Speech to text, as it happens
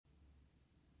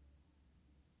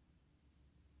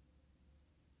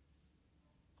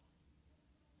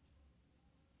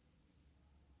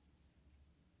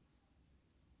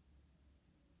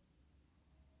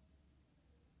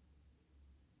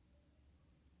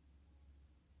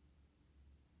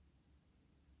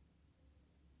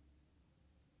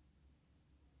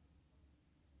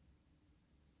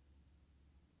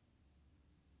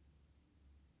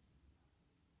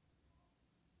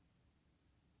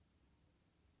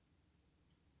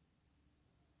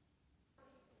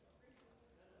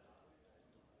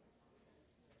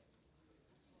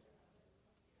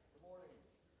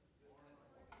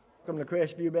Welcome to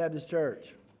Crestview Baptist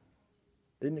Church.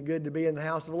 Isn't it good to be in the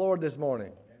house of the Lord this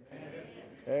morning? Amen.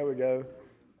 There we go.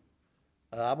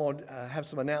 I'm going to have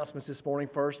some announcements this morning.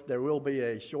 First, there will be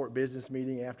a short business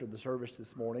meeting after the service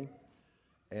this morning.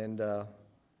 And the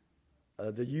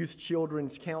Youth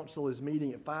Children's Council is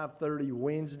meeting at 5:30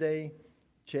 Wednesday.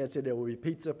 Chad said there will be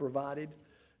pizza provided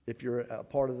if you're a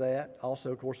part of that. Also,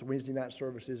 of course, the Wednesday night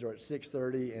services are at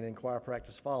 6:30 and in choir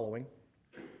practice following.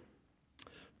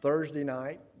 Thursday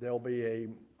night, there'll be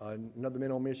another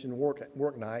Men on Mission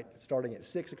work night starting at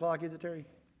 6 o'clock, is it, Terry?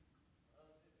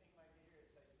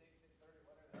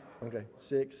 Okay,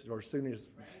 6 or as soon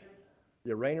as,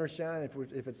 yeah, rain or shine.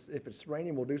 If it's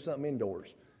raining, we'll do something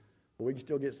indoors. But we can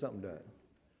still get something done.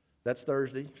 That's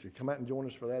Thursday. So come out and join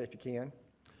us for that if you can.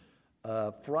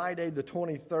 Friday the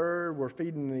 23rd, we're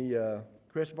feeding the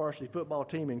Crest Varsity football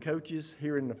team and coaches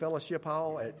here in the fellowship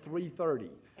hall at 3:30.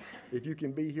 If you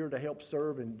can be here to help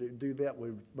serve and do that,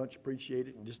 we much appreciate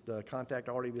it. And just contact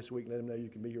Artie this week and let him know you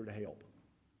can be here to help.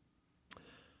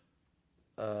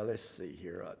 Let's see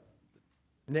here.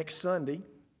 Next Sunday,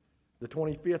 the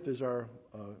 25th, is we're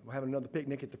having another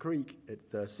picnic at the creek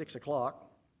at 6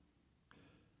 o'clock.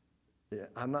 Yeah,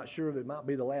 I'm not sure if it might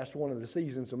be the last one of the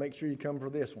season, so make sure you come for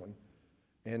this one.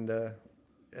 And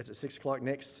that's at 6 o'clock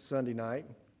next Sunday night.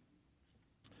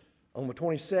 On the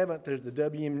 27th, there's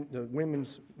the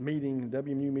women's meeting,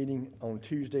 WMU meeting on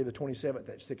Tuesday the 27th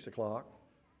at 6 o'clock.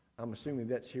 I'm assuming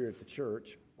that's here at the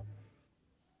church.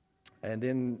 And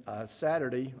then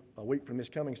Saturday, a week from this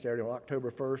coming Saturday, on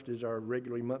October 1st, is our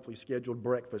regularly monthly scheduled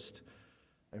breakfast.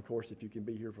 And, of course, if you can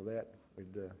be here for that,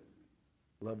 we'd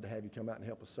love to have you come out and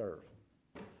help us serve.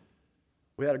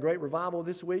 We had a great revival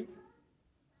this week.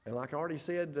 And like I already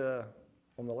said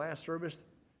on the last service,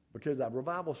 because our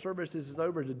revival service is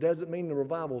over, it doesn't mean the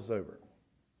revival's over.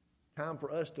 It's time for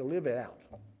us to live it out,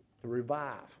 to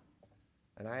revive.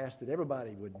 And I ask that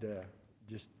everybody would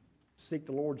just seek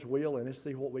the Lord's will and let's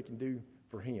see what we can do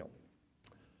for Him.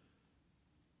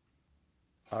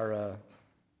 Our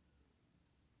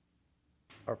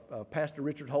Pastor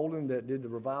Richard Holden that did the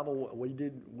revival, we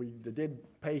did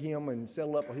pay him and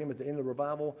settle up with him at the end of the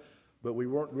revival, but we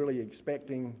weren't really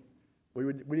expecting.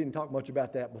 We didn't talk much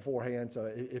about that beforehand, so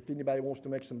if anybody wants to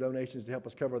make some donations to help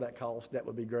us cover that cost, that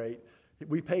would be great.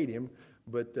 We paid him,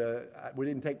 but we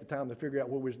didn't take the time to figure out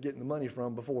where we was getting the money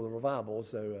from before the revival,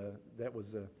 so that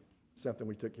was something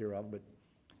we took care of. But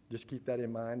just keep that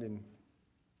in mind, and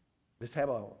let's have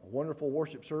a wonderful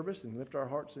worship service and lift our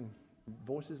hearts and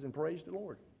voices and praise the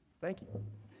Lord. Thank you.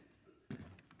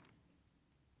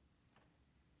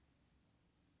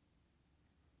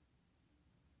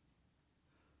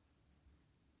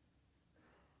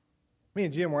 Me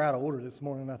and Jim were out of order this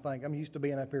morning, I think. I'm used to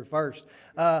being up here first.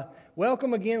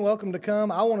 Welcome again. Welcome to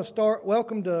come. I want to start.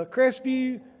 Welcome to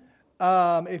Crestview.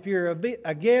 If you're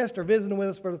a guest or visiting with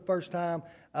us for the first time,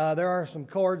 there are some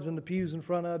cards in the pews in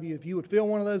front of you. If you would fill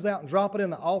one of those out and drop it in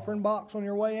the offering box on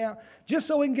your way out, just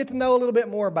so we can get to know a little bit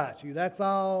more about you. That's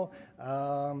all.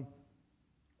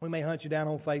 We may hunt you down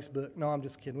on Facebook. No, I'm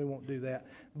just kidding. We won't do that.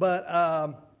 But,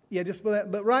 yeah, just for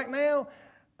that. But right now,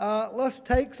 let's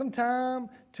take some time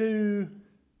to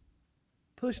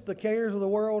push the cares of the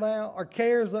world out, or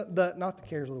cares, not the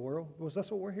cares of the world, because that's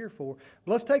what we're here for.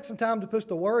 But let's take some time to push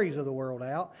the worries of the world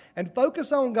out and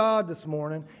focus on God this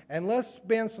morning, and let's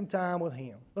spend some time with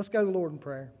Him. Let's go to the Lord in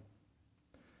prayer.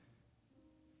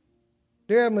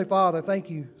 Dear Heavenly Father, thank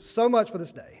you so much for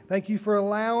this day. Thank you for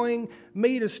allowing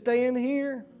me to stand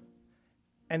here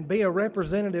and be a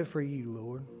representative for you,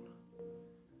 Lord.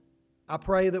 I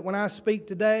pray that when I speak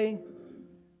today,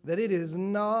 that it is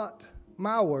not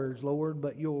my words, Lord,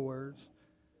 but your words.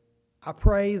 I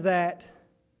pray that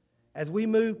as we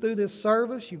move through this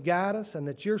service, you guide us, and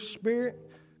that your Spirit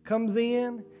comes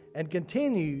in and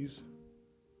continues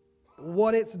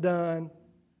what it's done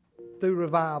through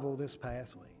revival this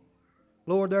past week.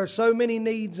 Lord, there are so many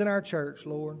needs in our church,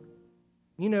 Lord.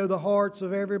 You know the hearts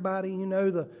of everybody. You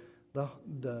know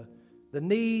the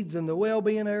needs and the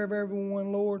well-being of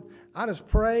everyone, Lord. I just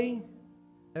pray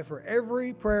that for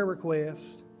every prayer request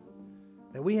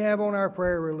that we have on our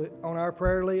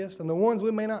prayer list, and the ones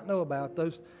we may not know about,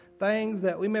 those things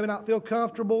that we may not feel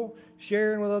comfortable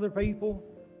sharing with other people,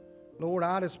 Lord,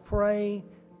 I just pray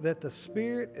that the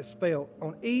Spirit is felt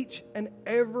on each and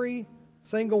every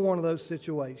single one of those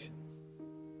situations.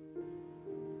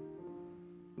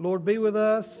 Lord, be with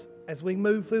us as we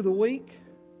move through the week.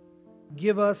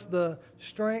 Give us the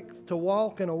strength to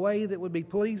walk in a way that would be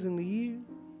pleasing to you.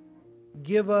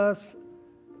 Give us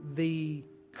the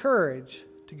courage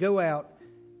to go out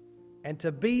and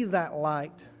to be that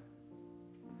light,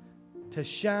 to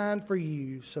shine for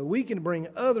you, so we can bring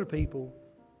other people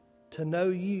to know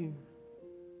you.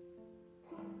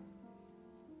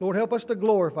 Lord, help us to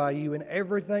glorify you in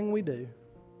everything we do.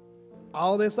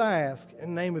 All this I ask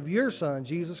in the name of your Son,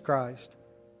 Jesus Christ.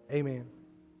 Amen.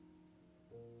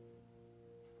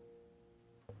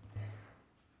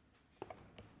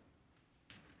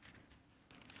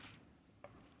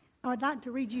 I would like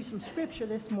to read you some scripture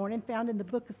this morning found in the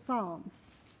book of Psalms.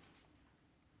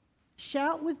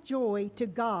 Shout with joy to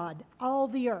God, all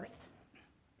the earth.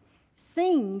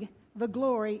 Sing the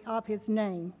glory of his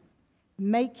name.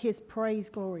 Make his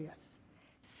praise glorious.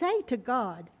 Say to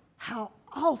God, how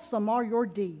awesome are your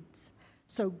deeds.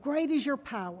 So great is your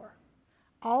power.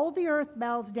 All the earth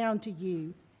bows down to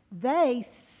you. They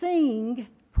sing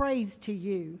praise to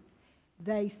you.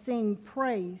 They sing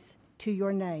praise to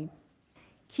your name.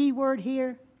 Key word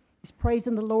here is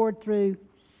praising the Lord through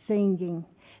singing.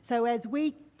 So as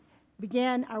we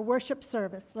begin our worship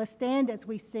service, let's stand as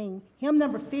we sing hymn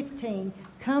number 15,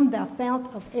 Come Thou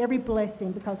Fount of Every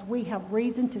Blessing, because we have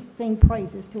reason to sing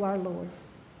praises to our Lord.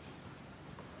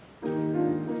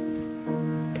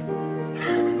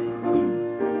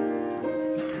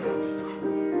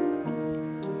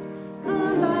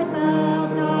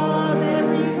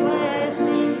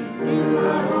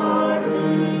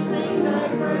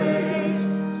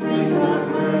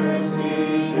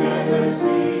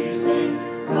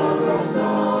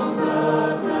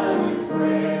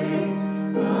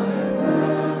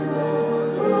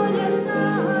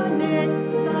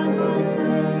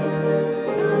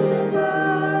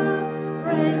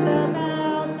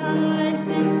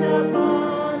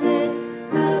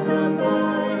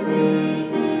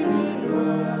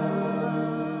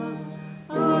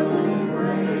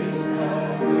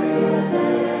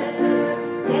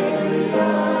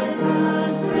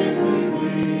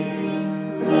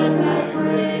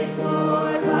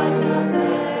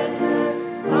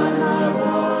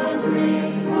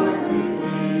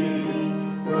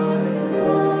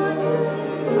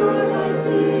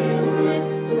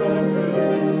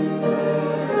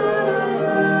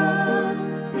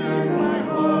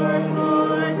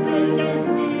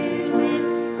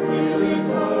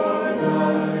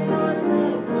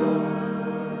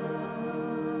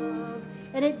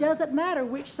 Doesn't matter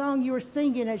which song you are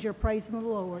singing as you're praising the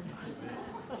Lord.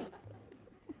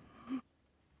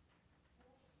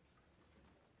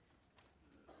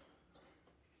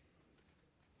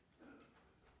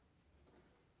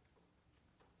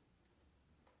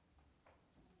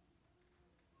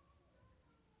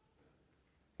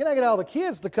 Can I get all the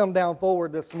kids to come down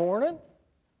forward this morning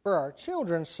for our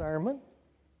children's sermon?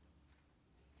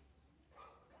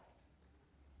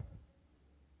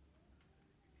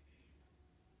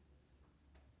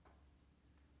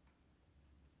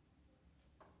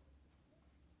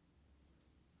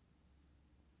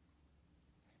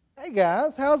 Hey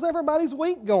guys, how's everybody's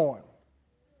week going?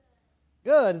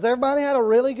 Good. Has everybody had a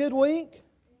really good week?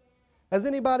 Has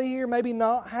anybody here maybe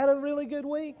not had a really good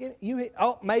week?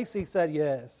 Macy said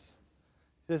yes.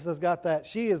 This has got that.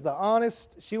 She is the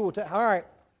honest. She will tell. All right,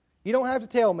 you don't have to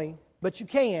tell me, but you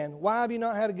can. Why have you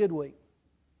not had a good week?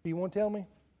 Do you want to tell me?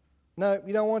 No,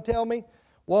 you don't want to tell me?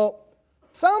 Well,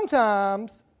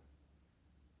 sometimes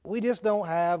we just don't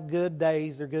have good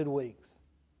days or good weeks.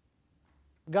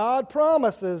 God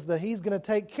promises that He's going to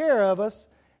take care of us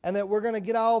and that we're going to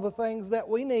get all the things that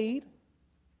we need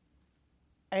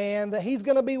and that He's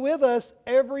going to be with us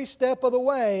every step of the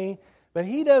way, but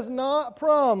He does not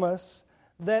promise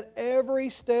that every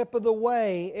step of the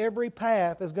way, every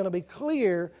path is going to be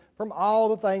clear from all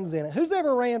the things in it. Who's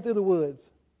ever ran through the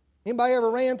woods? Anybody ever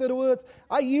ran through the woods?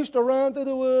 I used to run through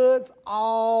the woods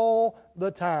all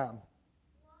the time.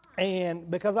 And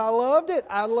because I loved it,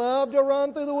 I loved to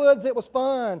run through the woods. It was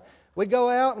fun. We'd go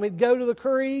out and we'd go to the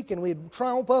creek and we'd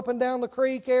tromp up and down the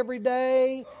creek every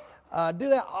day. Do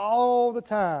that all the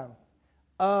time.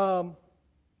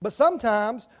 But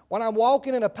sometimes when I'm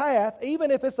walking in a path,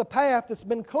 even if it's a path that's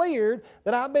been cleared,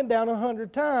 that I've been down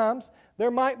 100 times,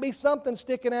 there might be something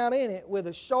sticking out in it with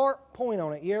a sharp point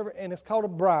on it. And it's called a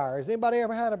briar. Has anybody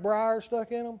ever had a briar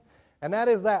stuck in them? And that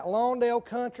is that Lawndale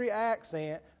country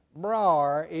accent.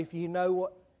 Briar, if you know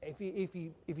what, if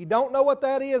you don't know what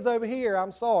that is over here,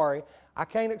 I'm sorry. I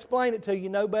can't explain it to you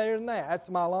no better than that. That's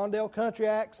my Lawndale country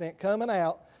accent coming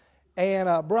out.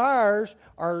 And briars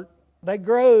they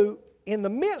grow in the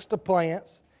midst of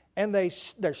plants, and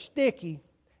they're sticky.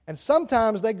 And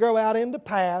sometimes they grow out into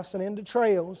paths and into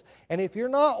trails. And if you're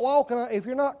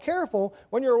not careful,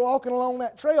 when you're walking along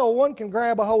that trail, one can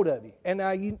grab a hold of you. And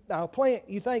now a plant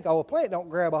don't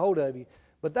grab a hold of you.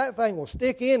 But that thing will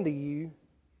stick into you,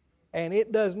 and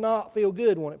it does not feel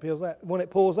good when it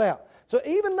pulls out. So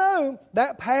even though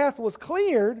that path was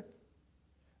cleared,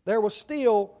 there was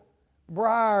still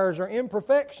briars or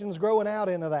imperfections growing out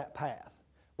into that path.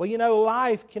 Well, you know,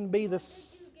 life can be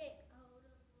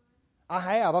I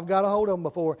have. I've got a hold of them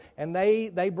before. And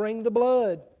they bring the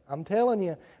blood. I'm telling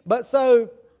you. But so,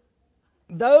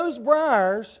 those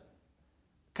briars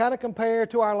kind of compare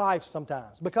to our life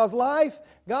sometimes. Because life,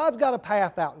 God's got a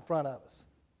path out in front of us.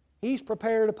 He's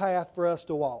prepared a path for us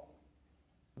to walk.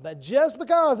 But just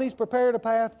because He's prepared a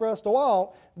path for us to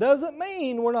walk doesn't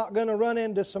mean we're not going to run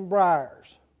into some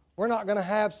briars. We're not going to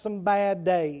have some bad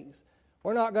days.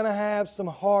 We're not going to have some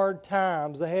hard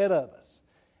times ahead of us.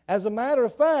 As a matter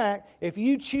of fact, if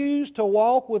you choose to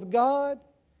walk with God,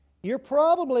 you're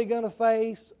probably going to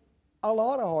face a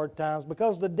lot of hard times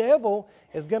because the devil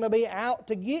is going to be out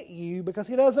to get you because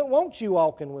he doesn't want you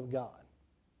walking with God.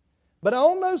 But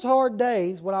on those hard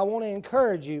days, what I want to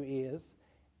encourage you is,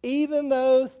 even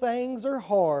though things are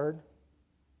hard,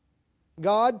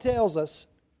 God tells us,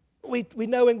 we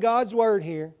know in God's Word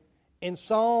here, in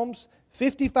Psalms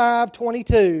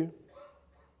 55:22,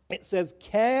 it says,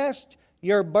 "Cast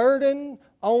your burden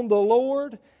on the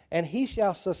Lord, and He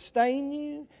shall sustain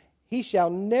you. He shall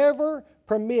never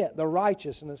permit the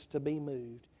righteousness to be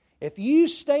moved." If you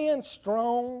stand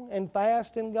strong and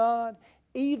fast in God,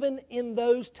 even in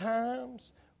those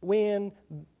times when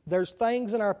there's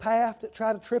things in our path that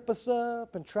try to trip us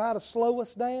up and try to slow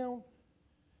us down,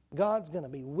 God's going to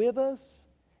be with us,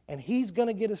 and He's going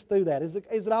to get us through that. Is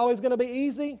it always going to be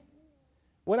easy?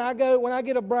 When I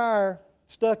get a briar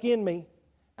stuck in me,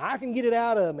 I can get it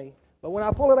out of me. But when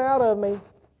I pull it out of me,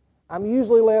 I'm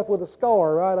usually left with a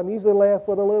scar, right? I'm usually left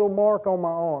with a little mark on my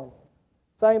arm.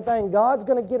 Same thing. God's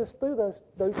going to get us through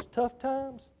those tough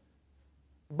times.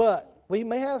 But we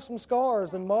may have some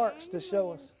scars and marks to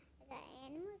show us.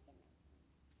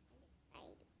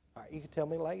 All right, you can tell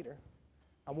me later.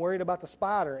 I'm worried about the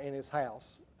spider in his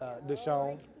house,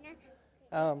 Deshaun.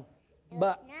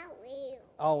 But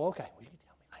oh, okay. Well, you can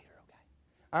tell me later, okay?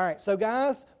 All right, so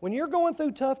guys, when you're going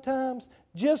through tough times,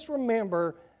 just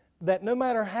remember that no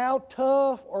matter how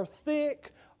tough or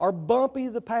thick or bumpy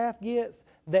the path gets,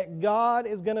 that God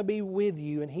is going to be with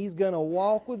you, and He's going to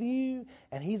walk with you,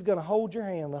 and He's going to hold your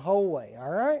hand the whole way, all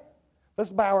right?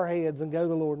 Let's bow our heads and go to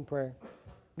the Lord in prayer.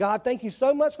 God, thank You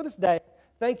so much for this day.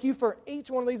 Thank You for each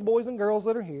one of these boys and girls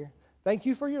that are here. Thank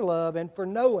You for Your love and for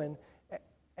knowing,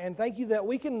 and thank You that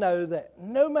we can know that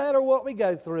no matter what we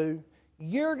go through,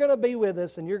 You're going to be with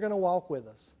us and You're going to walk with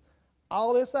us.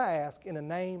 All this I ask in the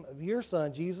name of Your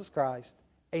Son, Jesus Christ.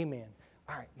 Amen.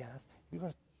 All right, guys. You're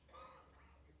going to...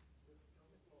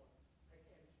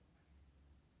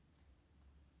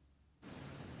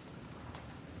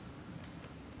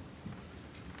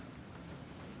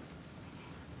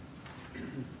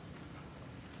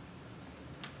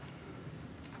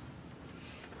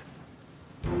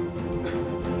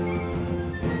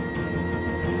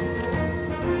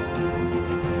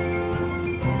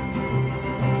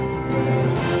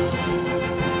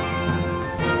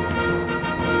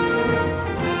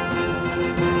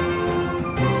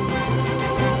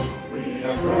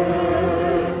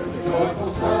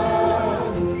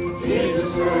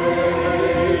 Jesus said,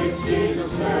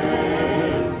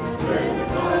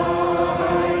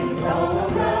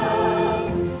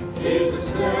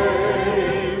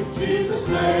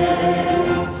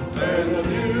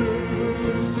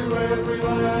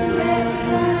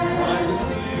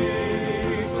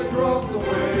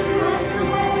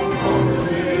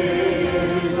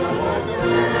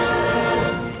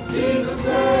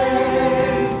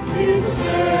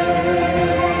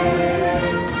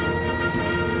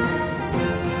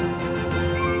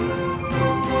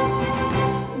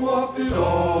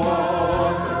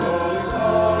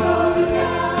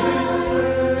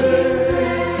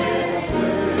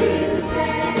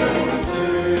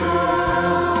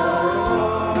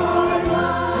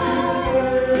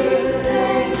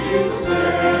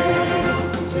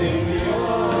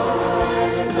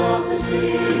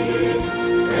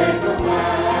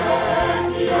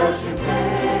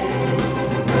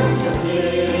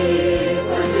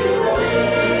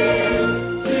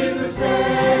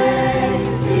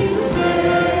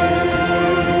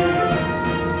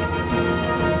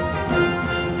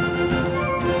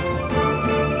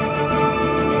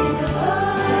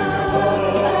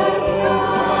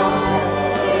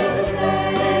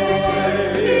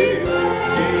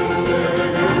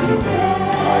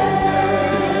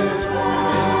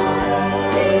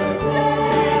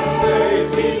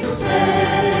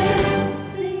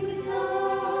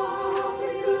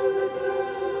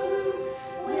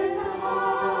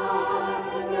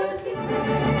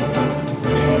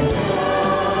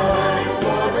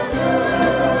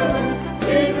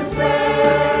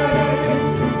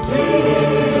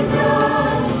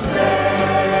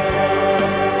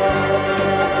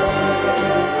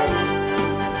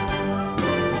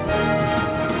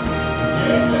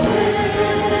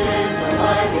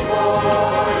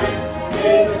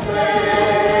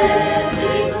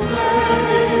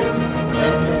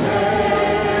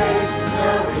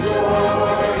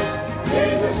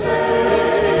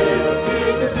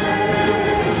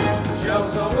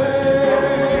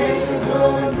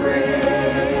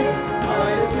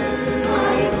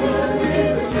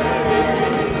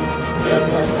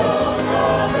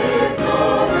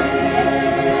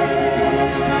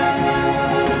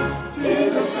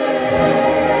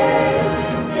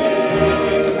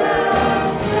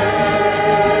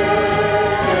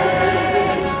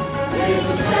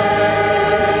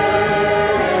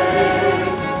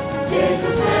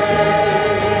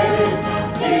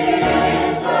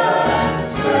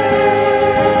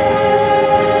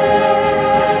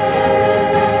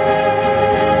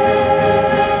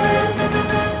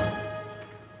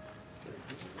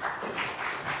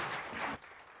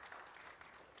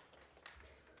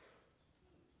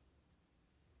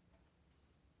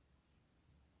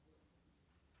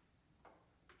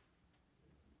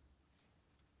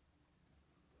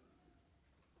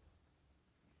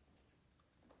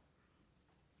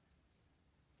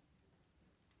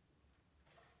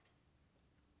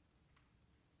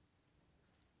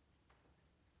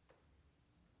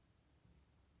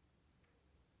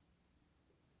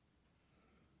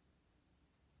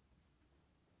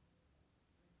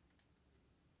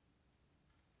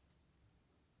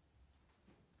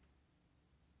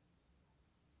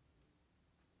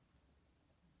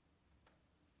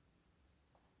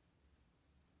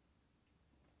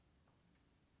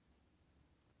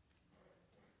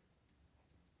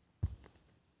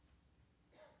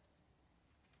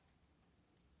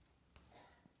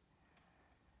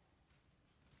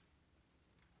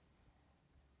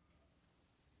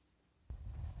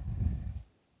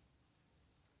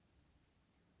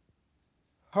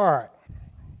 All right.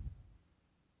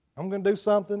 I'm going to do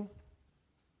something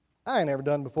I ain't ever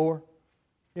done before.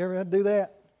 You ever had to do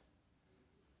that?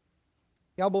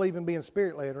 Y'all believe in being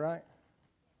spirit-led, right?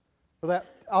 So that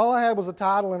all I had was a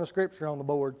title and a scripture on the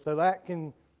board. So that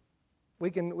we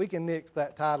can nix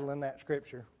that title and that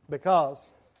scripture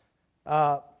because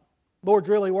Lord's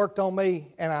really worked on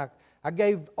me, and I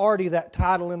gave Artie that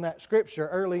title and that scripture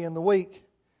early in the week,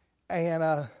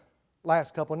 and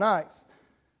last couple of nights,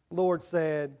 Lord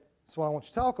said, "That's what I want you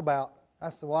to talk about." I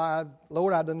said, "Why,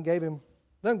 Lord? I done gave him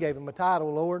a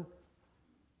title, Lord.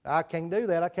 I can't do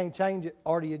that. I can't change it.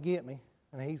 Artie, you get me."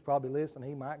 And he's probably listening.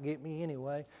 He might get me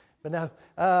anyway. But no,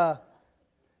 I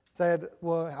said,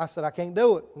 I can't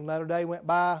do it. Another day went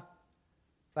by.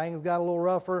 Things got a little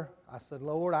rougher. I said,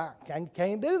 "Lord, I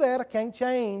can't do that. I can't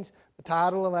change the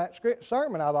title of that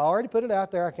sermon. I've already put it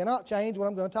out there. I cannot change what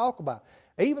I'm going to talk about."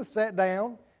 I even sat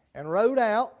down and wrote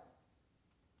out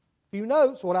a few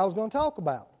notes what I was going to talk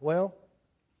about. Well,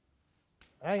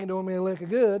 that ain't doing me a lick of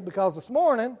good because this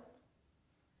morning,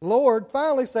 the Lord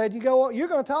finally said, you're going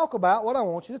to talk about what I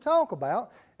want you to talk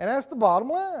about, and that's the bottom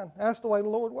line. That's the way the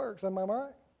Lord works. Am I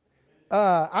right?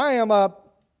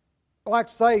 I like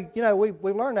to say,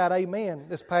 we've learned that amen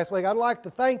this past week. I'd like to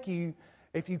thank you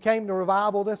if you came to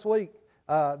revival this week.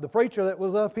 The preacher that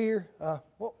was up here,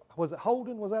 what was it,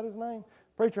 Holden? Was that his name?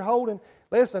 Preacher Holden.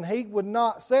 Listen, he would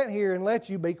not sit here and let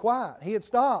you be quiet. He'd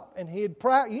stop and he'd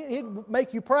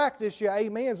make you practice your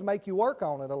amens and make you work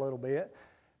on it a little bit.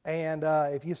 And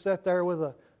if you sat there with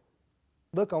a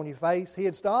look on your face,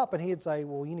 he'd stop and he'd say,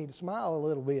 "Well, you need to smile a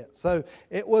little bit." So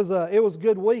it was a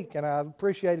good week, and I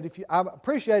appreciated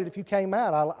if you came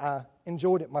out. I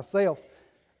enjoyed it myself.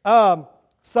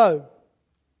 So,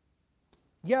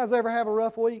 you guys ever have a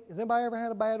rough week? Has anybody ever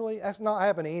had a bad week? That's not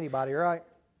happened to anybody, right?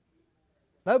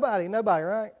 Nobody,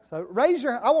 right? So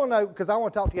I want to know, because I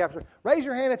want to talk to you after. Raise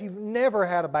your hand if you've never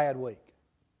had a bad week.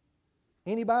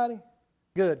 Anybody?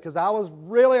 Good, because I was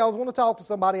going to talk to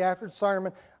somebody after the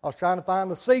sermon. I was trying to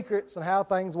find the secrets and how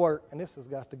things work. And this has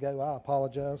got to go. I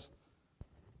apologize.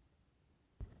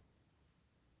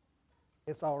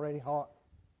 It's already hot.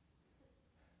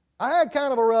 I had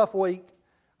kind of a rough week.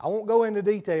 I won't go into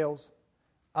details.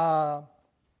 As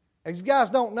you guys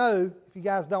don't know, if you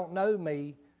guys don't know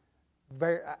me,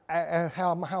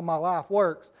 how my life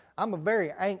works, I'm a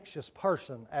very anxious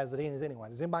person as it is anyway.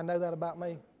 Does anybody know that about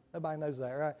me? Nobody knows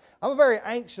that, right? I'm a very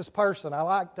anxious person. I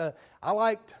like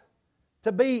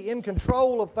to be in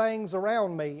control of things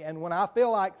around me, and when I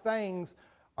feel like things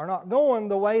are not going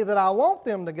the way that I want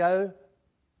them to go,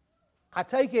 I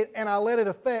take it and I let it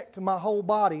affect my whole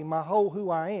body, my whole who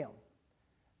I am.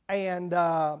 And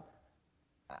I'm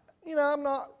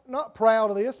not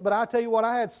proud of this, but I tell you what,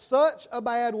 I had such a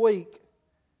bad week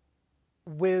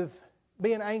with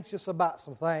being anxious about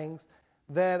some things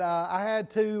that I had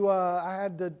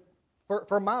to,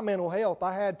 for my mental health,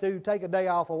 I had to take a day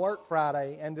off of work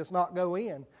Friday and just not go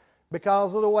in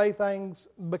because of the way things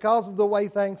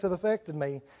have affected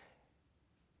me.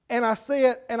 And I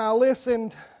sit and I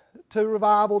listened to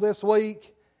revival this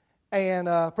week,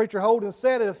 and Preacher Holden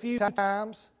said it a few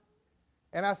times,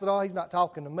 and I said, "Oh, he's not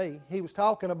talking to me." He was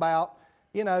talking about,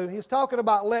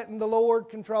 letting the Lord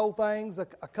control things a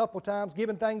couple times,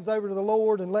 giving things over to the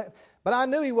Lord, but I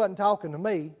knew he wasn't talking to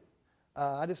me.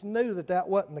 I just knew that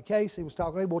wasn't the case. He was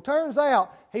talking to me. Well, it turns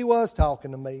out he was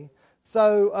talking to me.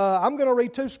 So I'm going to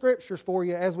read two scriptures for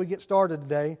you as we get started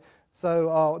today.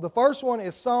 So the first one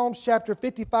is Psalms chapter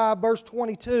 55, verse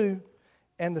 22,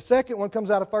 and the second one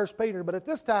comes out of 1 Peter. But at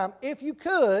this time, if you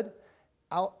can,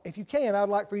 I'd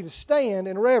like for you to stand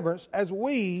in reverence as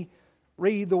we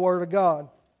read the Word of God.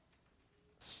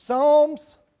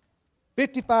 Psalms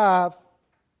 55,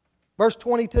 verse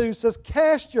 22 says,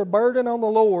 "Cast your burden on the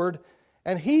Lord,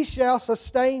 and He shall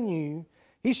sustain you.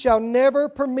 He shall never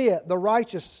permit the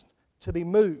righteous to be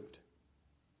moved."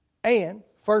 And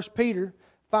 1 Peter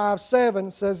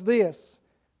 5:7 says this.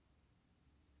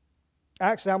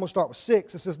 Actually, I'm going to start with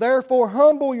 6. It says, "Therefore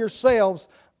humble yourselves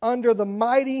under the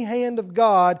mighty hand of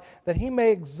God, that He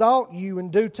may exalt you in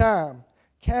due time,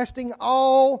 casting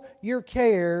all your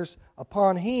cares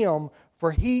upon Him,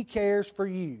 for He cares for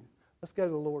you." Let's go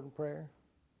to the Lord in prayer.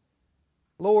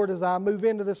 Lord, as I move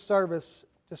into this service,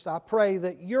 I pray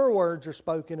that your words are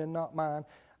spoken and not mine.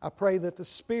 I pray that the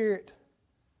Spirit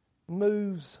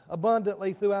moves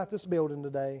abundantly throughout this building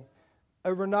today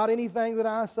over not anything that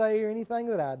I say or anything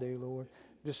that I do, Lord,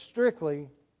 just strictly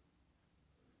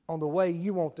on the way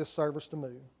you want this service to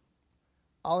move.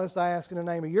 All this I ask in the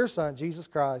name of your Son, Jesus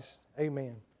Christ.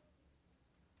 Amen.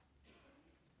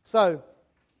 So,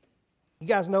 you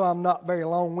guys know I'm not very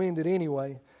long-winded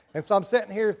anyway. And so I'm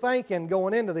sitting here thinking,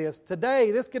 going into this,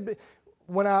 today, this could be,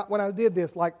 when I did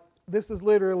this, like, this has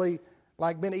literally,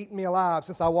 like, been eating me alive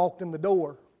since I walked in the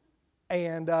door.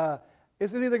 And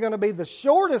this is either going to be the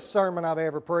shortest sermon I've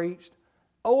ever preached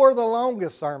or the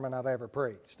longest sermon I've ever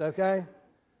preached, okay?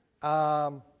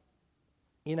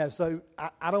 You know, so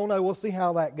I don't know. We'll see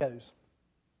how that goes.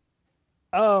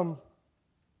 Go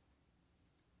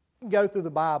through the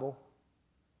Bible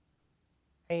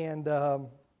and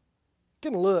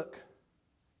can look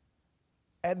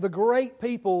at the great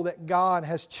people that God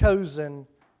has chosen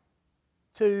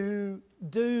to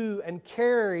do and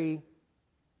carry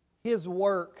His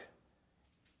work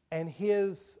and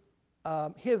His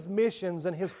missions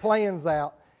and His plans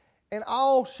out, and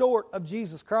all short of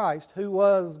Jesus Christ, who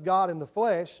was God in the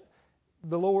flesh,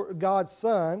 the Lord, God's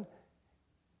Son.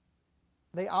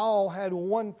 They all had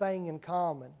one thing in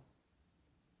common.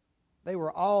 They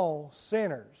were all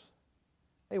sinners.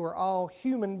 They were all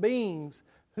human beings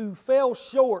who fell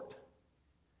short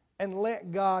and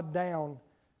let God down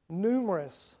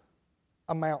numerous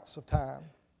amounts of time.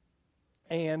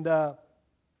 And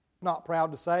not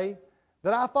proud to say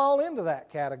that I fall into that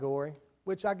category,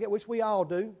 which we all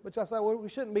do. Which I say, well, we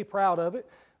shouldn't be proud of it,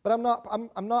 but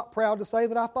I'm not proud to say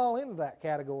that I fall into that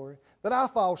category, that I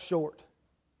fall short.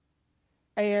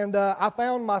 And I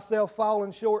found myself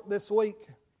falling short this week.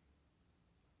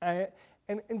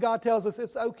 And God tells us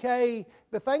it's okay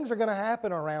that things are going to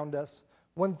happen around us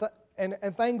and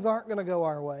things aren't going to go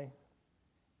our way.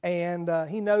 And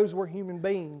He knows we're human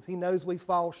beings. He knows we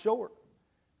fall short.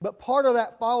 But part of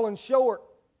that falling short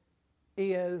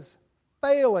is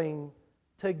failing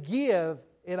to give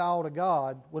it all to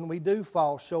God when we do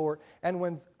fall short and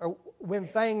when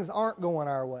things aren't going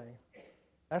our way.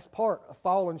 That's part of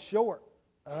falling short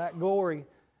of that glory,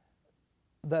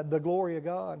 the glory of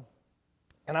God.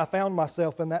 And I found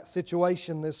myself in that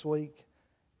situation this week.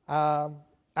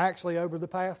 Actually, over the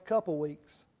past couple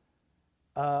weeks,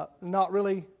 not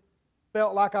really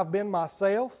felt like I've been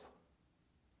myself.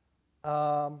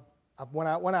 When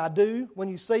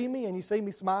you see me and you see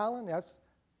me smiling, that's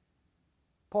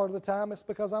part of the time. It's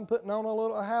because I'm putting on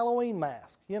a Halloween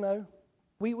mask. You know,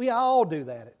 we all do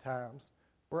that at times.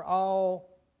 We're all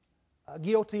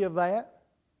guilty of that.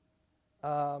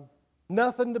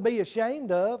 Nothing to be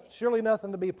ashamed of. Surely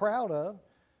nothing to be proud of.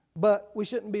 But we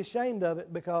shouldn't be ashamed of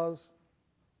it because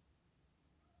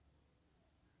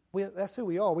that's who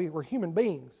we are. We're human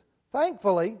beings.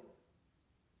 Thankfully,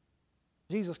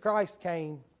 Jesus Christ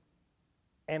came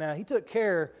and He took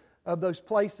care of those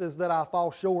places that I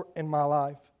fall short in my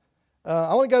life.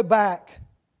 I want to go back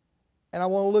and I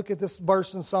want to look at this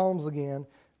verse in Psalms again.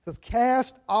 It says,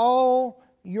 "Cast all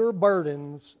your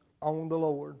burdens on the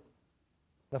Lord."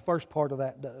 The first part of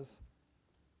that does.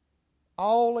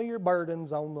 All of your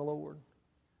burdens on the Lord.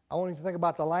 I want you to think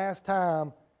about the last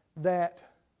time that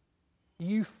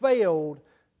you failed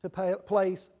to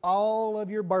place all of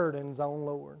your burdens on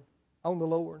the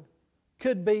Lord.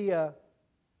 Could be a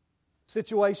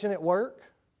situation at work.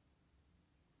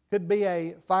 Could be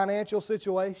a financial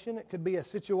situation. It could be a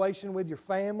situation with your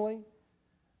family.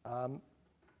 It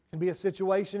could be a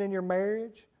situation in your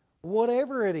marriage.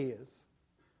 Whatever it is.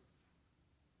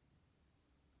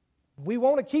 We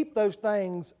want to keep those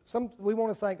things. We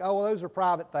want to think, oh, well, those are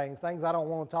private things I don't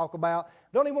want to talk about.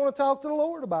 Don't even want to talk to the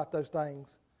Lord about those things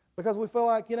because we feel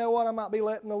like, you know what, I might be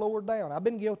letting the Lord down. I've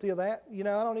been guilty of that. You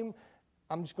know,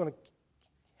 I'm just going to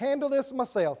handle this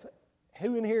myself.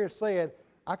 Who in here has said,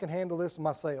 I can handle this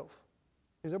myself?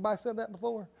 Has everybody said that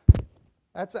before?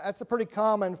 That's a pretty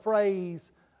common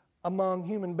phrase among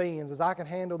human beings, is I can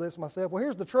handle this myself. Well,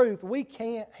 here's the truth. We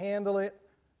can't handle it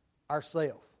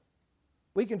ourselves.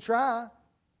 We can try.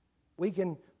 We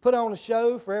can put on a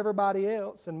show for everybody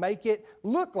else and make it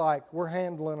look like we're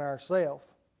handling ourselves.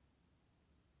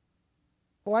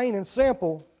 Plain and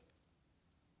simple.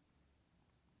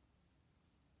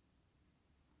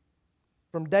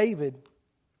 From David,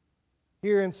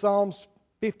 here in Psalms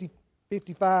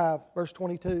 55, verse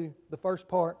 22, the first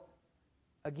part,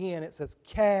 again it says,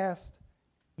 "Cast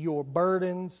your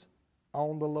burdens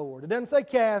on the Lord." It doesn't say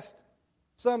cast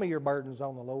some of your burdens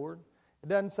on the Lord. It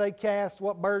doesn't say cast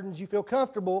what burdens you feel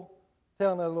comfortable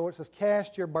telling the Lord. It says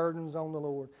cast your burdens on the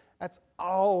Lord. That's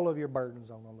all of your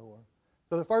burdens on the Lord.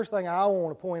 So the first thing I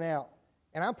want to point out,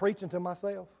 and I'm preaching to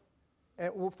myself,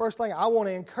 and the first thing I want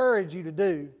to encourage you to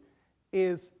do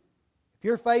is if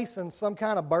you're facing some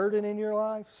kind of burden in your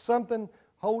life, something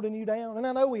holding you down, and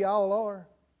I know we all are,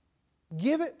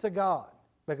 give it to God.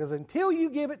 Because until you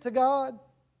give it to God,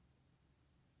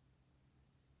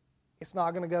 it's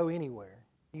not going to go anywhere.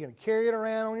 You're going to carry it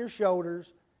around on your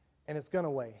shoulders, and it's going to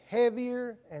weigh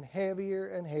heavier and heavier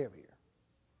and heavier.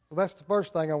 So that's the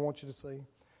first thing I want you to see.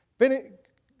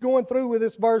 Going through with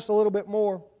this verse a little bit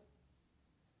more,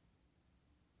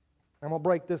 I'm going to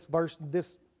break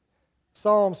this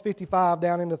Psalms 55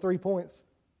 down into 3 points.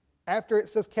 After it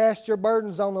says, cast your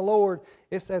burdens on the Lord,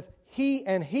 it says,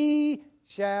 He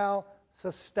shall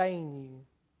sustain you.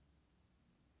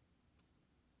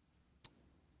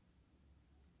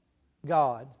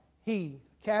 God, He,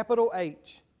 capital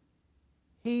H,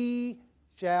 He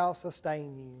shall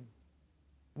sustain you.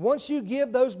 Once you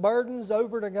give those burdens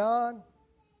over to God,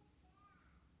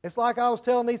 it's like I was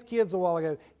telling these kids a while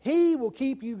ago, He will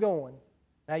keep you going.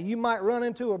 Now, you might run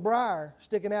into a briar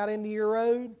sticking out into your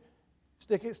road.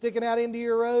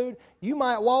 You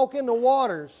might walk into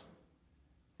waters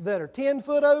that are 10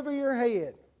 foot over your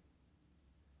head.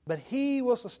 But He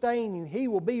will sustain you. He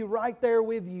will be right there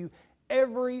with you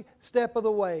every step of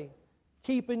the way,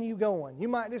 keeping you going. You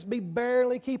might just be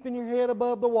barely keeping your head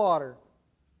above the water,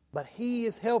 but He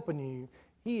is helping you.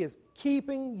 He is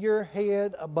keeping your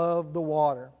head above the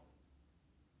water.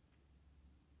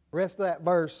 Rest of that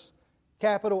verse,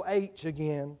 capital H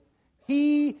again.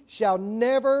 He shall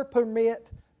never permit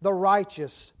the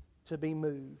righteous to be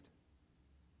moved.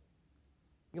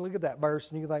 You look at that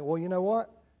verse and you think, well, you know what?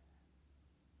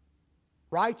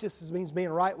 Righteousness means being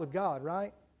right with God,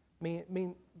 right?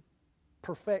 Mean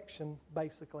perfection,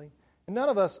 basically. And none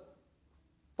of us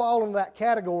fall into that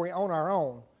category on our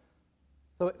own.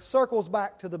 So it circles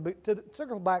back to the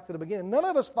beginning. None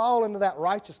of us fall into that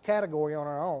righteous category on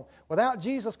our own. Without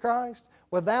Jesus Christ,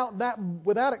 without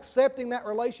accepting that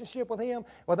relationship with Him,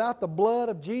 without the blood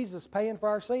of Jesus paying for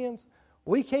our sins,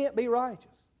 we can't be righteous.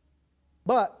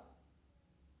 But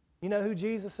you know who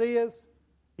Jesus is?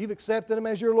 You've accepted Him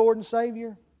as your Lord and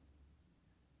Savior.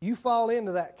 You fall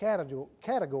into that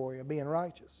category of being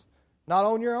righteous. Not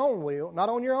on your own will, not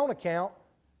on your own account,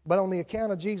 but on the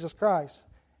account of Jesus Christ.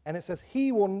 And it says,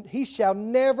 He shall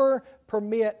never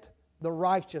permit the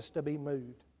righteous to be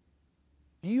moved.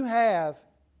 You have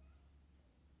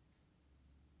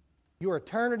your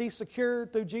eternity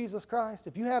secured through Jesus Christ.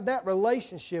 If you have that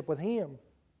relationship with Him,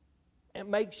 it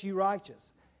makes you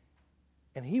righteous.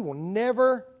 And He will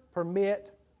never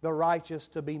permit the righteous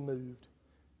to be moved.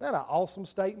 Isn't that an awesome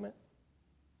statement?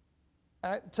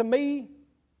 To me,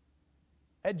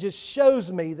 it just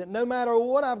shows me that no matter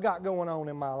what I've got going on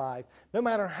in my life, no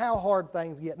matter how hard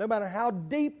things get, no matter how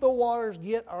deep the waters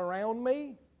get around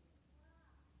me,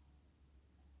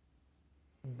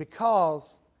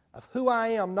 because of who I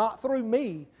am, not through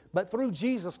me, but through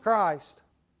Jesus Christ,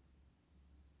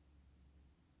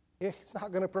 it's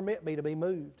not going to permit me to be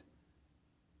moved.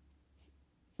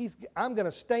 I'm going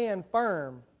to stand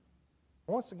firm.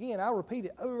 Once again, I'll repeat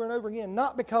it over and over again,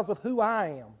 not because of who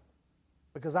I am,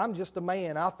 because I'm just a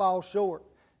man. I fall short.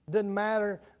 It doesn't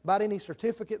matter about any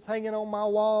certificates hanging on my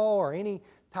wall or any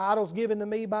titles given to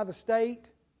me by the state.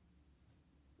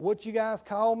 What you guys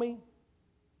call me,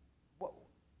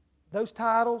 those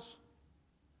titles,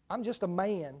 I'm just a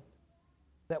man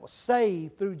that was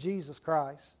saved through Jesus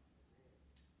Christ.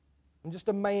 I'm just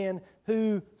a man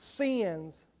who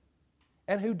sins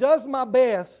and who does my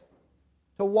best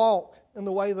to walk in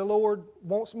the way the Lord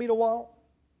wants me to walk,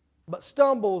 but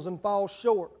stumbles and falls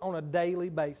short on a daily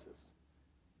basis.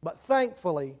 But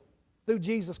thankfully, through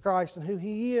Jesus Christ and who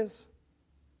He is,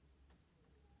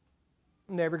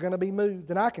 I'm never going to be moved.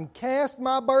 And I can cast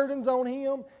my burdens on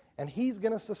Him, and He's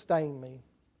going to sustain me.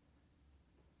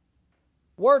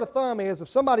 Word of thumb is, if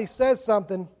somebody says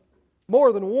something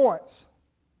more than once,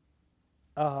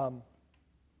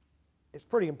 it's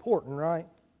pretty important, right?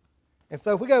 And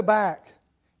so if we go back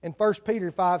in 1 Peter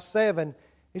 5:7,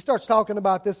 he starts talking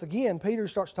about this again. Peter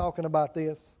starts talking about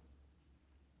this.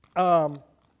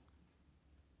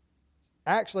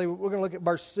 Actually, we're going to look at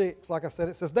verse 6. Like I said,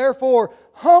 it says, therefore,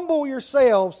 humble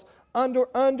yourselves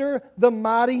under the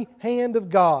mighty hand of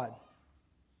God.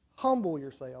 Humble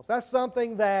yourselves. That's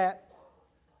something that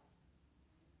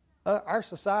our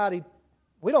society,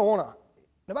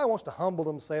 nobody wants to humble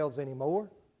themselves anymore.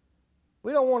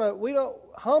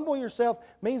 Humble yourself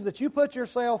means that you put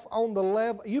yourself on the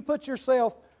level, you put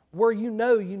yourself where you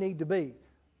know you need to be.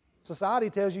 Society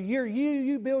tells you,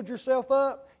 you build yourself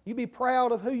up, you be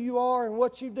proud of who you are and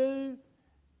what you do.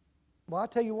 Well, I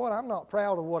tell you what, I'm not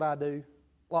proud of what I do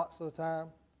lots of the time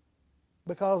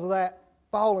because of that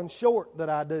falling short that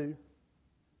I do.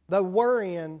 The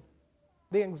worrying,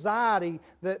 the anxiety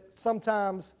that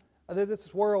sometimes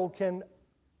this world can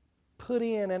put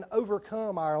in and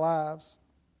overcome our lives.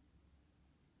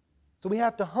 So we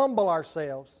have to humble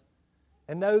ourselves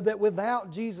and know that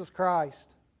without Jesus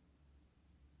Christ,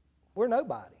 we're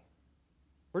nobody.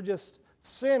 We're just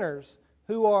sinners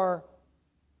who are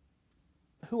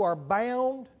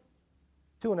bound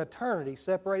to an eternity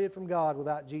separated from God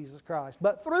without Jesus Christ.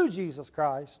 But through Jesus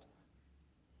Christ,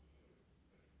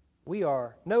 we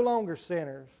are no longer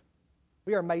sinners.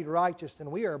 We are made righteous,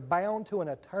 and we are bound to an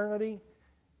eternity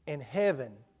in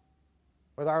heaven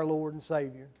with our Lord and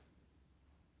Savior.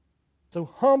 So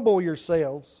humble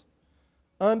yourselves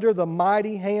under the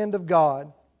mighty hand of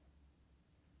God,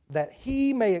 that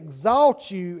He may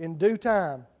exalt you in due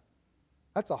time.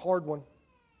 That's a hard one.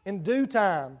 In due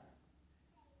time.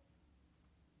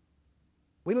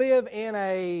 We live in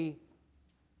a,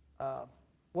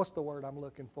 what's the word I'm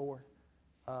looking for?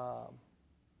 It's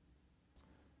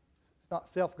not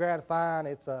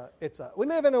self-gratifying. We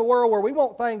live in a world where we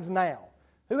want things now.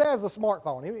 Who has a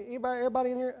smartphone?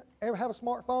 Everybody in here ever have a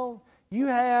smartphone? You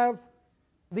have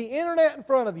the internet in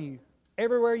front of you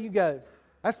everywhere you go.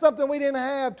 That's something we didn't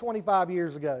have 25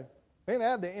 years ago. We didn't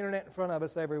have the internet in front of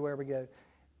us everywhere we go.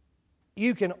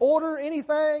 You can order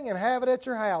anything and have it at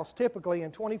your house, typically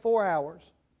in 24 hours.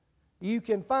 You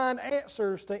can find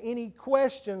answers to any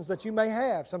questions that you may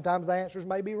have. Sometimes the answers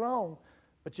may be wrong,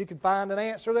 but you can find an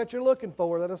answer that you're looking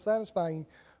for that'll satisfy you.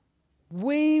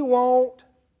 We want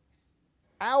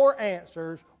our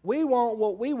answers. We want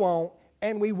what we want,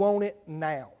 and we want it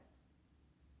now.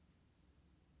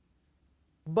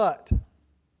 But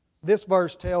this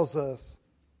verse tells us,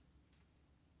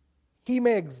 He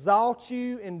may exalt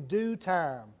you in due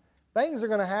time. Things are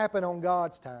going to happen on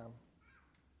God's time.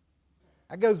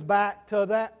 That goes back to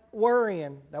that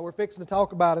worrying that we're fixing to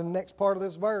talk about in the next part of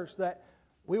this verse, that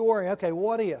we worry, okay,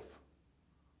 what if?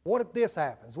 What if this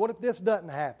happens? What if this doesn't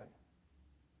happen?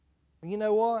 You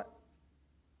know what?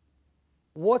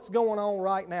 What's going on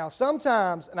right now?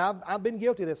 Sometimes, and I've been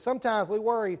guilty of this, sometimes we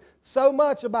worry so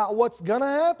much about what's going to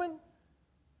happen,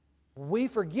 we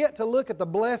forget to look at the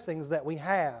blessings that we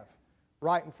have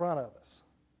right in front of us.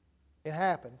 It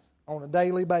happens on a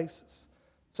daily basis.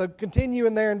 So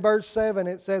continuing there in verse 7,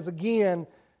 it says again,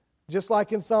 just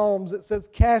like in Psalms, it says,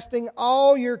 casting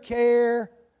all your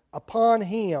care upon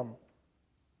Him.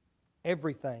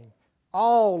 Everything.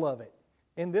 All of it.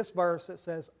 In this verse, it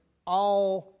says,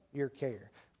 all your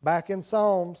care. Back in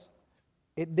Psalms,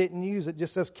 it didn't use it. It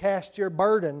just says, cast your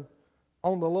burden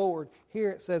on the Lord.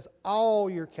 Here it says, all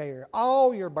your care,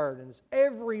 all your burdens,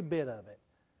 every bit of it.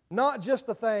 Not just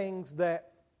the things that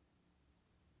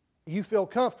you feel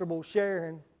comfortable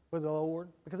sharing with the Lord,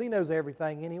 because He knows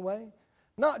everything anyway.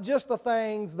 Not just the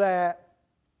things that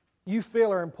you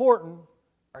feel are important,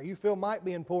 or you feel might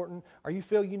be important, or you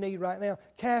feel you need right now.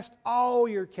 Cast all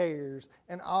your cares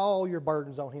and all your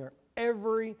burdens on Him.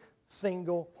 Every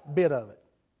single bit of it.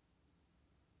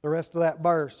 The rest of that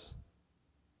verse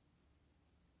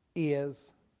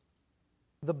is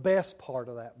the best part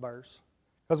of that verse.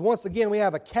 Because once again, we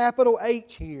have a capital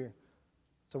H here.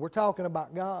 So we're talking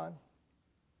about God.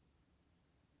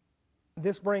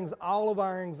 This brings all of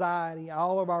our anxiety,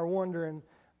 all of our wondering,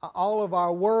 all of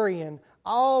our worrying,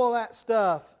 all of that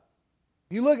stuff.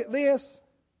 You look at this,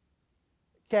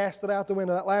 cast it out the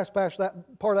window. That last passage,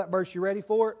 that part of that verse, you ready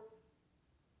for it?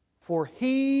 For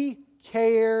He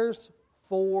cares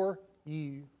for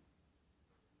you. Isn't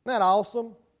that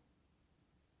awesome?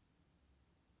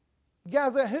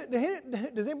 Guys,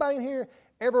 does anybody in here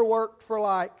ever worked for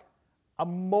like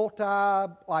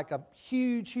a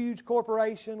huge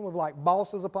corporation with like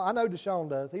bosses upon? I know Deshaun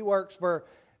does. He works for,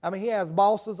 he has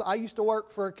bosses. I used to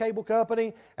work for a cable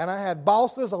company, and I had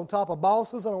bosses on top of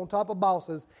bosses and on top of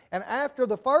bosses. And after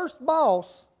the first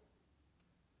boss,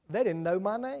 they didn't know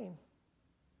my name.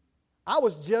 I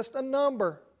was just a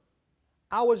number.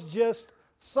 I was just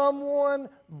someone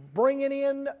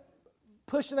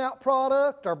pushing out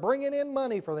product or bringing in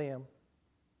money for them.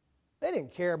 They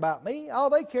didn't care about me. All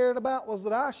they cared about was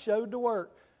that I showed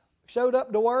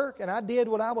up to work, and I did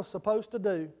what I was supposed to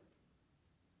do.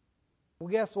 Well,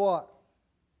 guess what?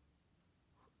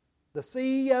 The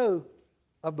CEO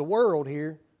of the world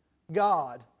here,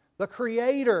 God, the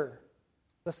Creator,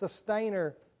 the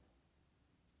Sustainer,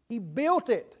 He built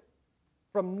it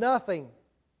from nothing.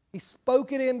 He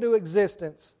spoke it into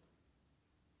existence.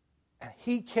 And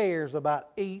He cares about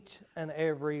each and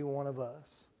every one of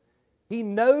us. He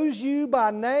knows you by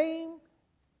name.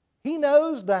 He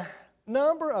knows the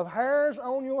number of hairs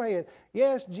on your head.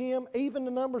 Yes, Jim, even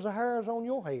the numbers of hairs on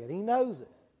your head. He knows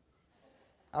it.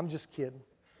 I'm just kidding.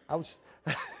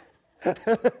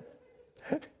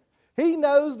 He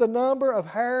knows the number of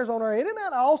hairs on our head. Isn't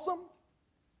that awesome?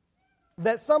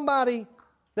 That's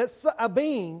a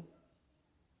being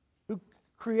who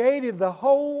created the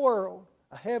whole world,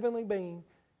 a heavenly being.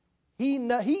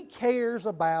 He cares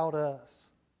about us.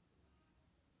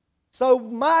 So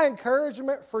my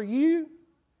encouragement for you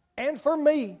and for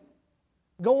me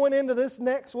going into this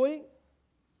next week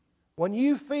when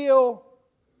you feel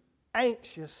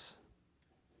anxious,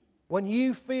 when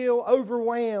you feel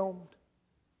overwhelmed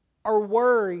or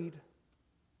worried,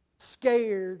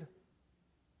 scared,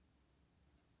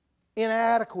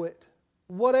 inadequate,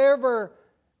 whatever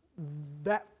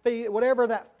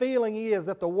that feeling is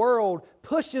that the world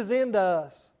pushes into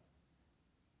us,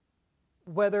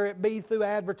 whether it be through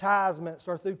advertisements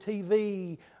or through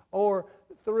TV or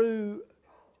through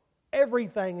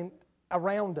everything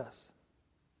around us.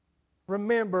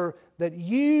 Remember that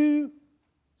you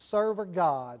serve a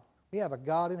God. We have a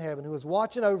God in heaven who is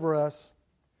watching over us,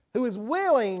 who is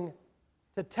willing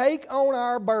to take on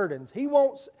our burdens. He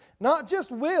wants, not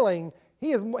just willing,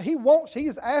 He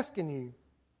is asking you.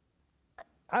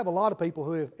 I have a lot of people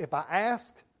who, if I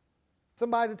ask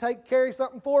somebody to carry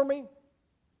something for me,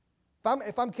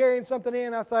 if I'm carrying something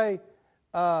in, I say,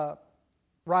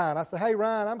 Ryan, hey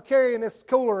Ryan, I'm carrying this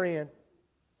cooler in.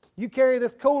 You carry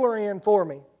this cooler in for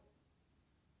me.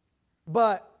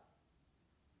 But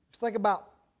just think about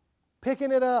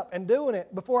picking it up and doing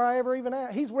it before I ever even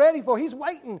ask. He's ready for it. He's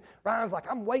waiting. Ryan's like,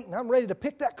 I'm waiting. I'm ready to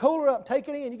pick that cooler up and take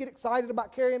it in. You get excited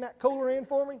about carrying that cooler in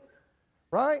for me?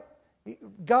 Right?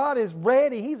 God is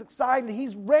ready. He's excited.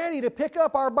 He's ready to pick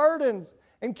up our burdens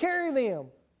and carry them.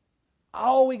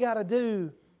 All we got to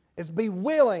do is be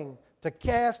willing to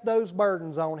cast those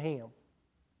burdens on Him.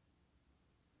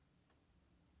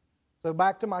 So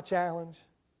back to my challenge.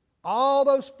 All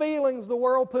those feelings the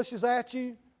world pushes at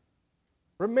you,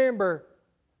 remember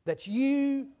that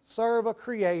you serve a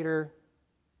Creator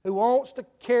who wants to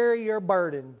carry your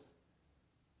burdens,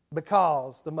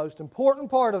 because the most important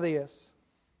part of this,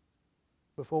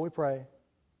 before we pray,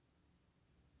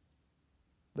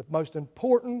 the most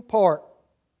important part,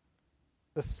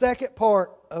 the second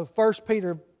part of 1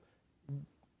 Peter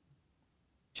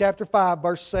chapter 5,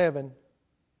 verse 7,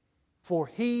 for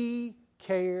He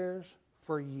cares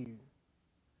for you.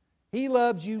 He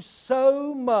loves you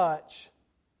so much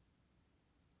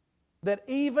that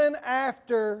even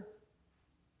after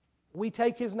we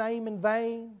take His name in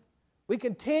vain, we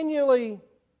continually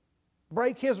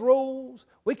break His rules,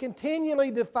 we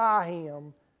continually defy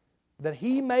Him, that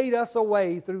He made us a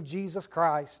way through Jesus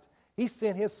Christ. He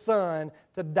sent His Son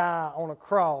to die on a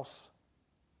cross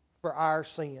for our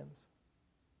sins.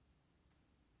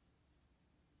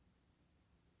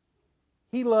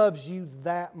 He loves you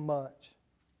that much.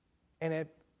 And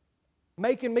it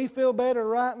making me feel better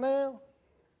right now,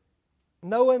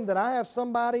 knowing that I have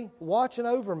somebody watching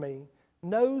over me,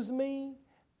 knows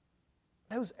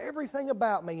everything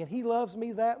about me, and He loves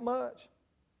me that much,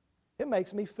 it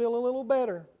makes me feel a little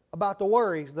better about the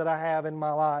worries that I have in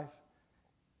my life.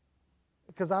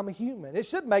 Because I'm a human. It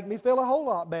should make me feel a whole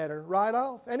lot better right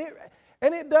off. And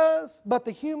it does, but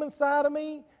the human side of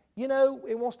me,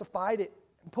 it wants to fight it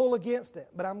and pull against it.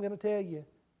 But I'm going to tell you,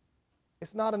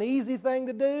 it's not an easy thing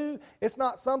to do. It's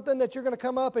not something that you're going to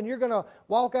come up and you're going to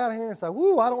walk out of here and say,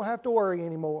 woo, I don't have to worry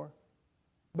anymore.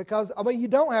 Because, you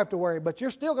don't have to worry, but you're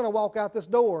still going to walk out this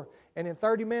door, and in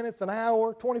 30 minutes, an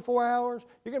hour, 24 hours,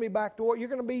 you're going to be back to work. You're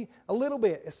going to be a little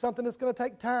bit. It's something that's going to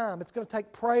take time. It's going to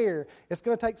take prayer. It's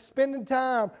going to take spending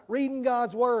time reading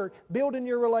God's Word, building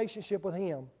your relationship with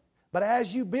Him. But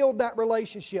as you build that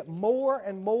relationship more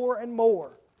and more and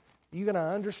more, you're going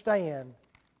to understand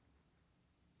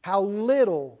how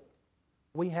little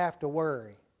we have to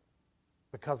worry,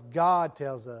 because God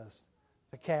tells us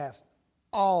to cast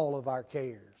all of our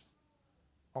cares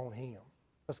on Him.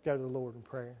 Let's go to the Lord in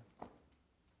prayer.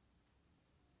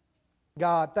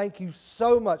 God, thank You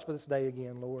so much for this day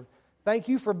again, Lord. Thank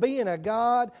You for being a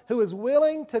God who is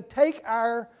willing to take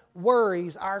our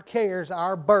worries, our cares,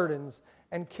 our burdens,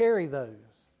 and carry those.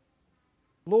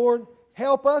 Lord,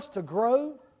 help us to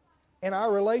grow in our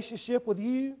relationship with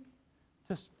You,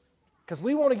 because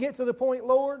we want to get to the point,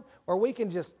 Lord, where we can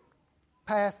just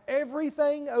pass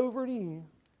everything over to You.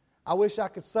 I wish I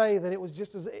could say that it was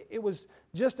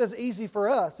just as easy for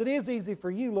us. It is easy for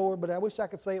You, Lord, but I wish I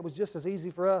could say it was just as easy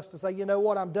for us to say, you know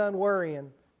what, I'm done worrying.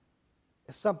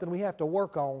 It's something we have to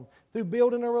work on through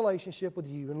building a relationship with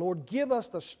You. And Lord, give us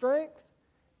the strength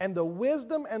and the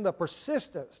wisdom and the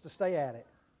persistence to stay at it.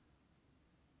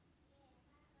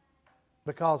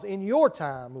 Because in Your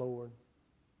time, Lord,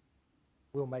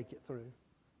 we'll make it through.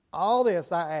 All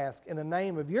this I ask in the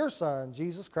name of Your Son,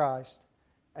 Jesus Christ.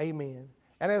 Amen.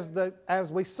 And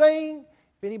as we sing,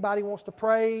 if anybody wants to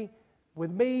pray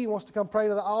with me, wants to come pray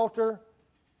to the altar,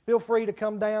 feel free to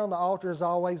come down. The altar is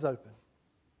always open.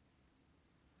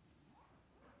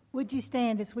 Would you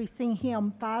stand as we sing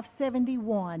hymn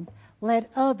 571, Let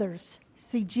Others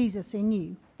See Jesus in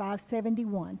You,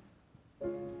 571.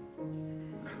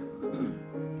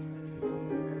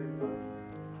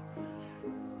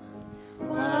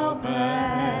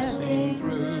 passing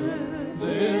through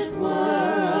this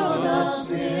world of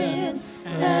sin,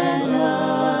 and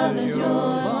others your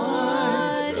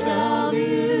light shall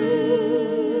view.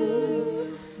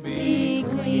 Be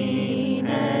clean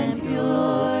and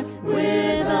pure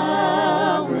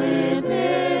without,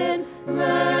 within.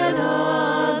 Let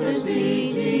others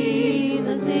see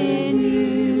Jesus in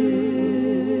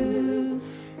you.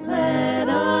 Let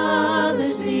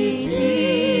others see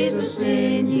Jesus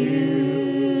in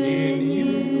you.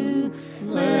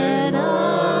 Let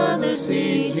others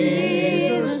see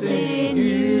Jesus in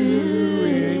you.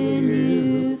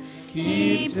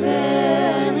 Keep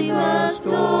telling the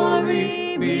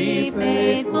story, be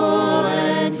faithful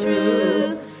and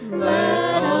true.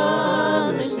 Let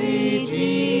others see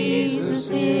Jesus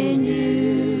in you.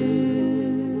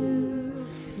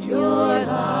 Your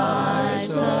life's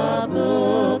a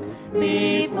book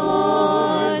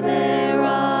before their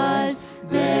eyes.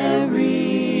 They're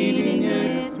reading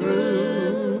it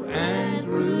through and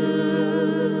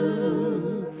through.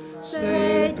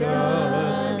 Say,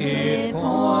 does it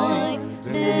point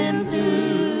them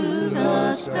to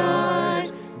the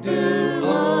skies? Do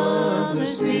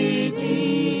others see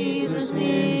Jesus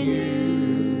in you?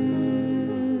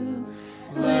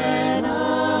 Let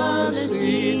others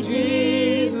see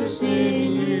Jesus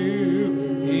in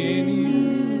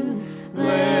you.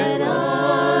 Let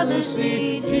others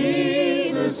see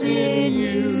Jesus in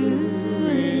you.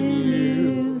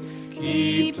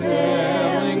 Keep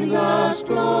telling the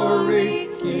story,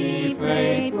 keep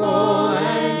faithful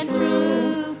and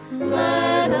true.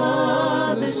 Let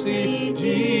others see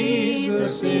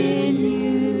Jesus in you.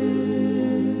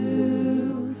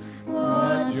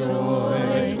 What joy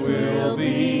it will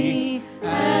be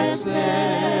at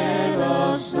set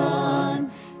of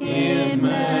sun in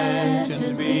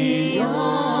mansions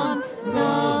beyond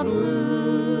the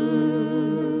blue,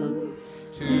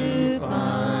 to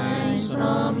find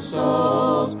some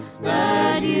souls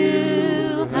that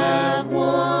you have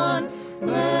won.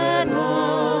 Let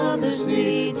others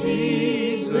see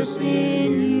Jesus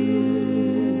in you.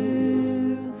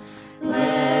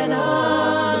 Let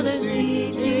others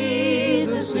see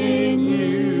Jesus in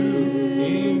you.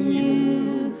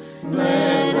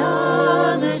 Let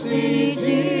others see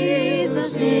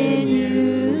Jesus in you.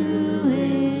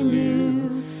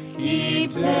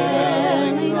 Keep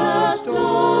telling the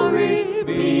story,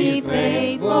 be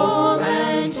faithful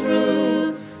and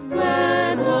true.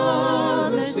 Let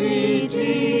others see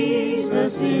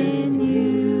Jesus in you.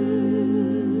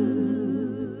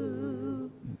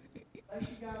 Thank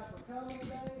you guys for coming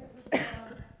today. At this time,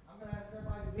 I'm going to ask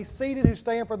everybody to be seated who's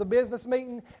staying for the business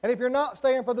meeting. And if you're not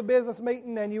staying for the business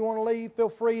meeting and you want to leave, feel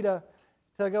free to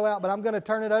go out. But I'm going to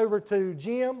turn it over to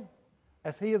Jim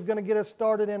as he is going to get us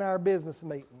started in our business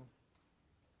meeting.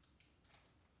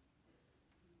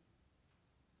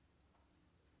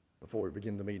 Before we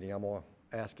begin the meeting, I'm going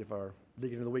to ask if our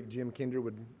Deacon of the Week, Jim Kinder,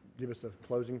 would give us a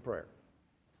closing prayer.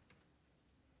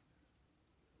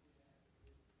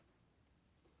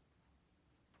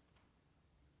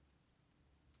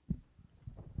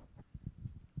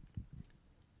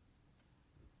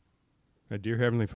 Dear Heavenly